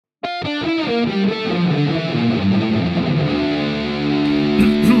All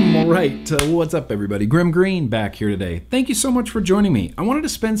right, what's up everybody? GrimmGreen back here today. Thank you so much for joining me. I wanted to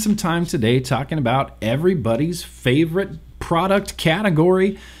spend some time today talking about everybody's favorite product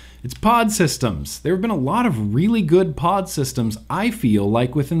category. It's pod systems. There have been a lot of really good pod systems, I feel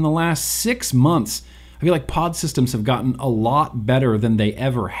like, within the last 6 months. I feel like pod systems have gotten a lot better than they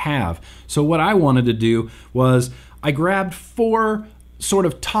ever have. So what I wanted to do was I grabbed 4 sort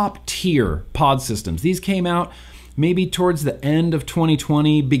of top tier pod systems. These came out maybe towards the end of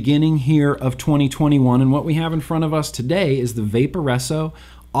 2020, beginning here of 2021. And what we have in front of us today is the Vaporesso,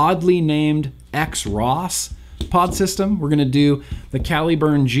 oddly named X-Ross pod system. We're gonna do the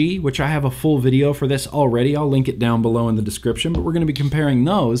Caliburn G, which I have a full video for this already. I'll link it down below in the description, but we're gonna be comparing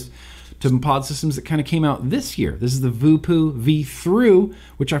those to pod systems that kind of came out this year. This is the V-Thu V-Through,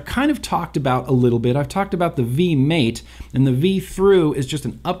 which I've kind of talked about a little bit. I've talked about the V-Mate, and the V-Through is just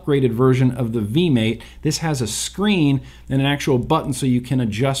an upgraded version of the V-Mate. This has a screen and an actual button so you can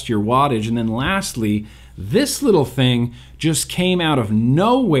adjust your wattage. And then lastly, this little thing just came out of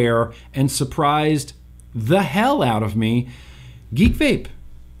nowhere and surprised the hell out of me. Geek Vape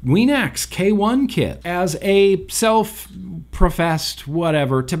WENAX K1 kit. As a self-professed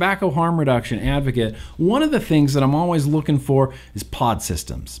whatever tobacco harm reduction advocate, one of the things that I'm always looking for is pod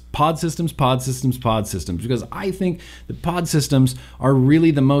systems. Pod systems, pod systems, pod systems, because I think the pod systems are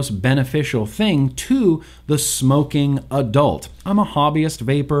really the most beneficial thing to the smoking adult. I'm a hobbyist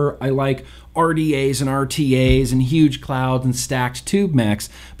vapor. I like RDAs and RTAs and huge clouds and stacked tube mechs,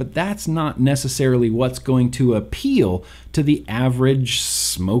 but that's not necessarily what's going to appeal to the average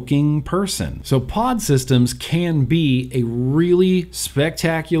smoking person. So pod systems can be a really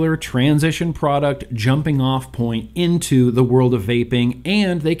spectacular transition product, jumping off point into the world of vaping,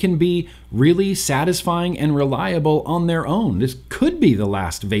 and they can be really satisfying and reliable on their own. This could be the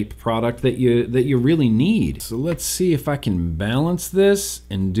last vape product that you really need. So let's see if I can balance this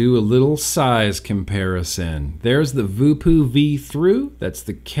and do a little size comparison. There's the V-Thu V-Through. That's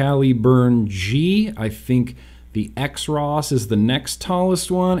the Caliburn G. I think the X-Ross is the next tallest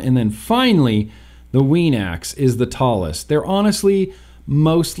one. And then finally, the WENAX is the tallest. They're honestly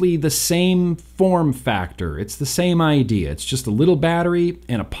mostly the same form factor. It's the same idea. It's just a little battery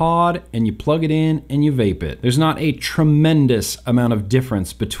and a pod, and you plug it in and you vape it. There's not a tremendous amount of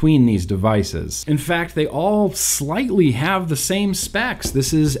difference between these devices. In fact, they all slightly have the same specs.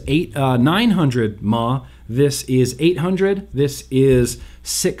 This is 900 mAh. This is 800, this is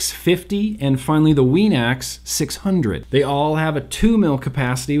 650, and finally the WENAX 600. They all have a 2 mil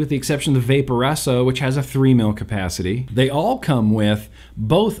capacity with the exception of the Vaporesso, which has a 3 mil capacity. They all come with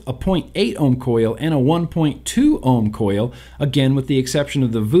both a 0.8 ohm coil and a 1.2 ohm coil. Again, with the exception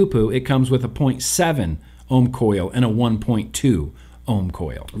of the V-Thu, it comes with a 0.7 ohm coil and a 1.2 ohm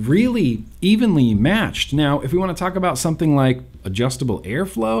coil. Really evenly matched. Now, if we want to talk about something like adjustable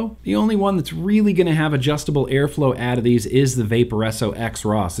airflow, the only one that's really going to have adjustable airflow out of these is the Vaporesso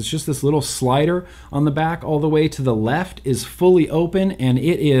X-Ross. It's just this little slider on the back all the way to the left is fully open, and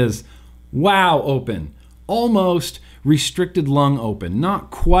it is, wow, open. Almost restricted lung open.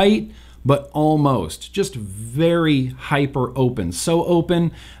 Not quite, but almost. Just very hyper open. So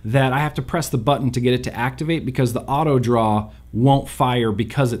open that I have to press the button to get it to activate because the auto draw won't fire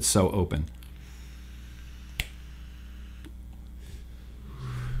because it's so open.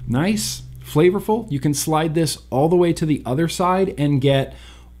 Nice, flavorful. You can slide this all the way to the other side and get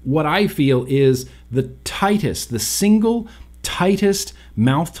what I feel is the tightest, the single tightest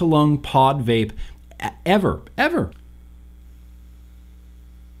mouth to lung pod vape ever.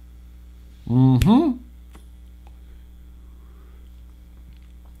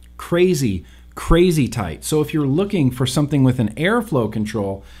 Crazy tight. So if you're looking for something with an airflow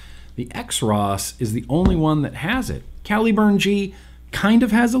control, the X-Ross is the only one that has it. Caliburn G kind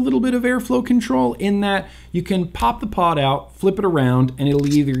of has a little bit of airflow control in that you can pop the pod out, flip it around, and it'll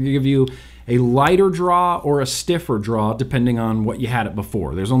either give you a lighter draw or a stiffer draw depending on what you had it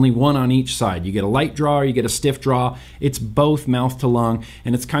before. There's only one on each side. You get a light draw or you get a stiff draw. It's both mouth to lung,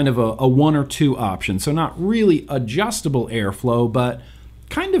 and it's kind of a 1 or 2 option. So not really adjustable airflow, but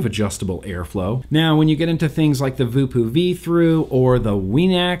kind of adjustable airflow. Now, when you get into things like the V-Thu V-Through or the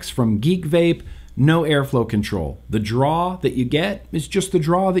WENAX from Geek Vape, no airflow control. The draw that you get is just the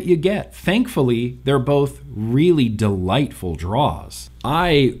draw that you get. Thankfully, they're both really delightful draws.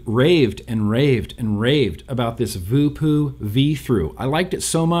 I raved and raved and raved about this V-Thu V-Through. I liked it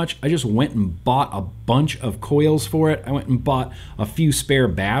so much, I just went and bought a bunch of coils for it. I went and bought a few spare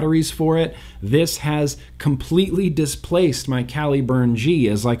batteries for it. This has completely displaced my Caliburn G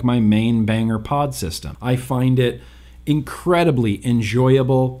as like my main banger pod system. I find it incredibly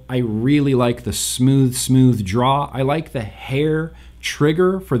enjoyable. I really like the smooth draw. I like the hair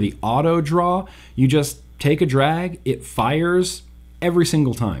trigger for the auto draw. You just take a drag, it fires every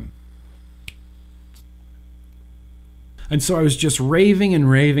single time. And so I was just raving and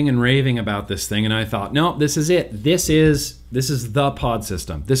raving and raving about this thing, and I thought, no, this is it. This is the pod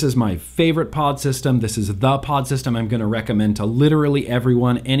system. This is my favorite pod system. This is the pod system I'm gonna recommend to literally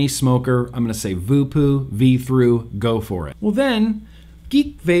everyone, any smoker. I'm gonna say V-Thu, V-Thu, go for it. Well then,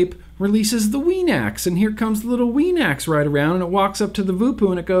 Geek Vape releases the WENAX, and here comes the little WENAX right around, and it walks up to the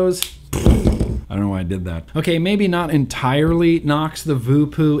V-Thu and it goes, I don't know why I did that. Okay, maybe not entirely knocks the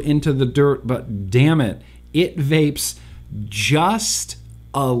V-Thu into the dirt, but damn it, it vapes just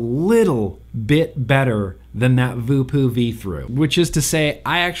a little bit better than that V-Thu V-Thu, which is to say,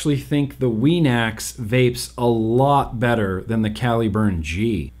 I actually think the WENAX vapes a lot better than the Caliburn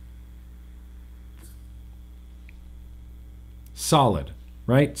G. Solid,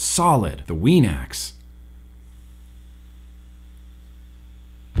 right? Solid. The WENAX.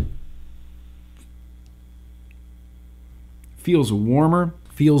 Feels warmer,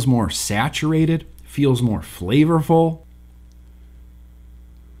 feels more saturated, feels more flavorful.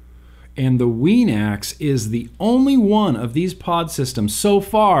 And the WENAX is the only one of these pod systems so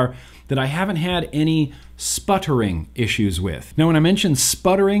far that I haven't had any sputtering issues with. Now, when I mention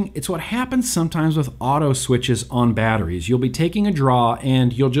sputtering, it's what happens sometimes with auto switches on batteries. You'll be taking a draw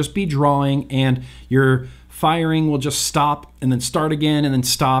and you'll just be drawing and your firing will just stop and then start again and then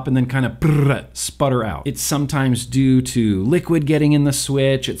stop and then kind of sputter out. It's sometimes due to liquid getting in the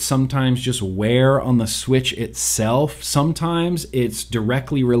switch. It's sometimes just wear on the switch itself. Sometimes it's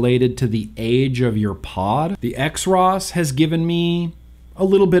directly related to the age of your pod. The X-Ross has given me a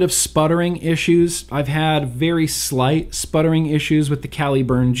little bit of sputtering issues. I've had very slight sputtering issues with the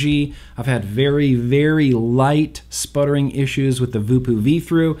Caliburn G. I've had very, very light sputtering issues with the V-Thu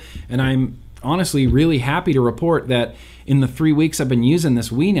V-Thu, and I'm honestly really happy to report that in the 3 weeks I've been using this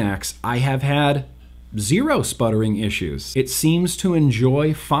WENAX, I have had zero sputtering issues. It seems to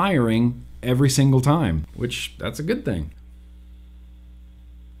enjoy firing every single time, which that's a good thing.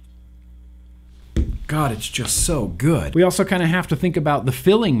 God, it's just so good. We also kind of have to think about the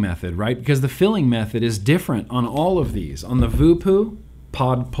filling method, right? Because the filling method is different on all of these. On the V-Thu,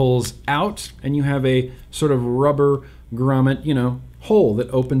 pod pulls out and you have a sort of rubber grommet, you know, hole that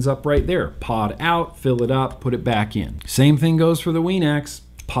opens up right there. Pod out, fill it up, put it back in. Same thing goes for the WENAX.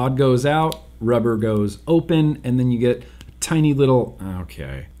 Pod goes out, rubber goes open, and then you get a tiny little,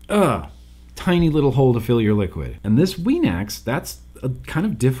 tiny little hole to fill your liquid. And this WENAX, that's kind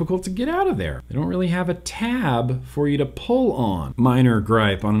of difficult to get out of there. They don't really have a tab for you to pull on. Minor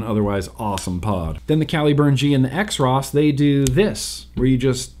gripe on an otherwise awesome pod. Then the Caliburn G and the X-Ross, they do this, where you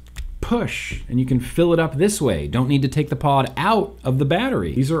just push and you can fill it up this way. Don't need to take the pod out of the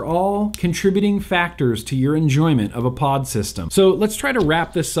battery. These are all contributing factors to your enjoyment of a pod system. So let's try to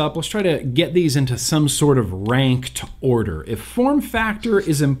wrap this up. Let's try to get these into some sort of ranked order. If form factor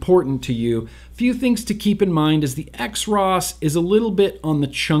is important to you, a few things to keep in mind is the X-Ross is a little bit on the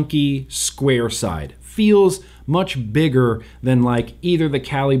chunky square side. Feels much bigger than like either the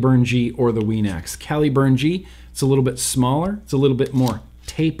Caliburn G or the WENAX. Caliburn G, it's a little bit smaller, it's a little bit more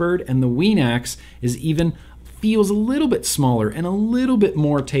tapered, and the WENAX is even feels a little bit smaller and a little bit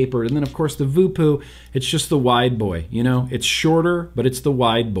more tapered. And then of course the V-Thu, it's just the wide boy, you know, it's shorter, but it's the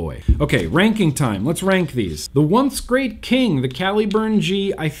wide boy. Okay, ranking time, let's rank these. The once great king, the Caliburn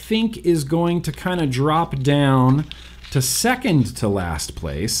G, I think is going to kind of drop down to second to last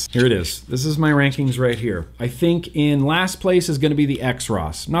place. Here it is. This is my rankings right here. I think in last place is gonna be the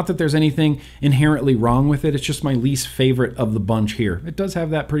X-Ross. Not that there's anything inherently wrong with it, it's just my least favorite of the bunch here. It does have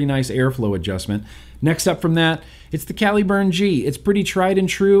that pretty nice airflow adjustment. Next up from that, it's the Caliburn G. It's pretty tried and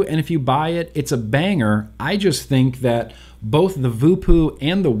true, and if you buy it, it's a banger. I just think that both the V-Thu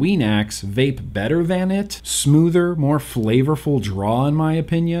and the WENAX vape better than it. Smoother, more flavorful draw in my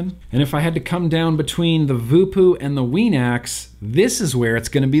opinion. And if I had to come down between the V-Thu and the WENAX, this is where it's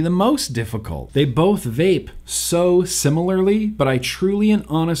gonna be the most difficult. They both vape so similarly, but I truly and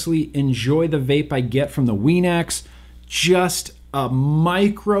honestly enjoy the vape I get from the WENAX just a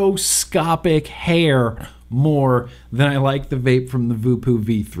microscopic hair more than I like the vape from the V-Thu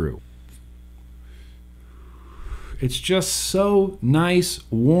V-Thu. It's just so nice,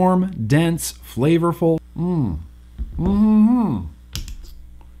 warm, dense, flavorful.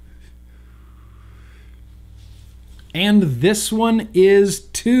 And this one is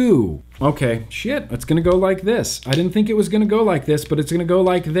too. Okay, shit, it's gonna go like this. I didn't think it was gonna go like this, but it's gonna go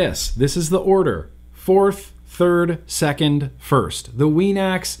like this. This is the order. Fourth, third, second, first. The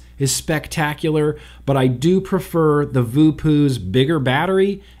WENAX is spectacular, but I do prefer the V-Thu's bigger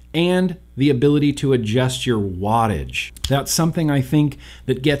battery and the ability to adjust your wattage. That's something I think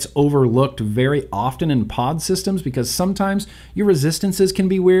that gets overlooked very often in pod systems, because sometimes your resistances can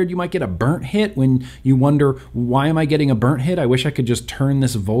be weird. You might get a burnt hit when you wonder, why am I getting a burnt hit? I wish I could just turn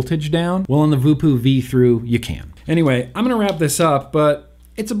this voltage down. Well, on the V-Thu V-Thru, you can. Anyway, I'm gonna wrap this up, but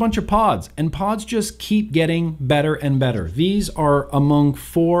it's a bunch of pods, and pods just keep getting better and better. These are among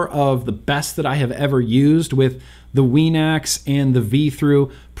 4 of the best that I have ever used, with the WENAX and the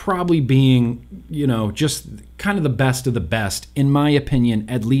V-Thru probably being, you know, just kind of the best of the best, in my opinion,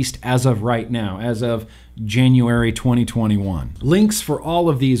 at least as of right now, as of January 2021. Links for all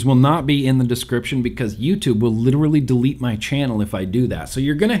of these will not be in the description, because YouTube will literally delete my channel if I do that. So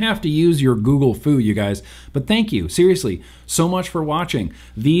you're gonna have to use your Google Foo, you guys. But thank you, seriously, so much for watching.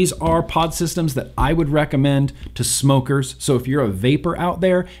 These are pod systems that I would recommend to smokers. So if you're a vapor out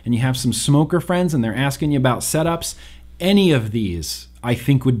there and you have some smoker friends and they're asking you about setups, any of these I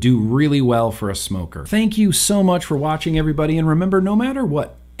think would do really well for a smoker. Thank you so much for watching, everybody. And remember, no matter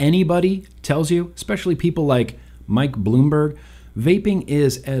what anybody tells you, especially people like Mike Bloomberg, vaping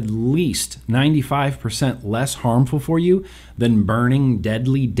is at least 95% less harmful for you than burning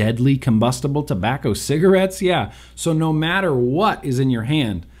deadly combustible tobacco cigarettes. Yeah, so no matter what is in your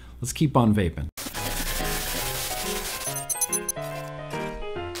hand, let's keep on vaping.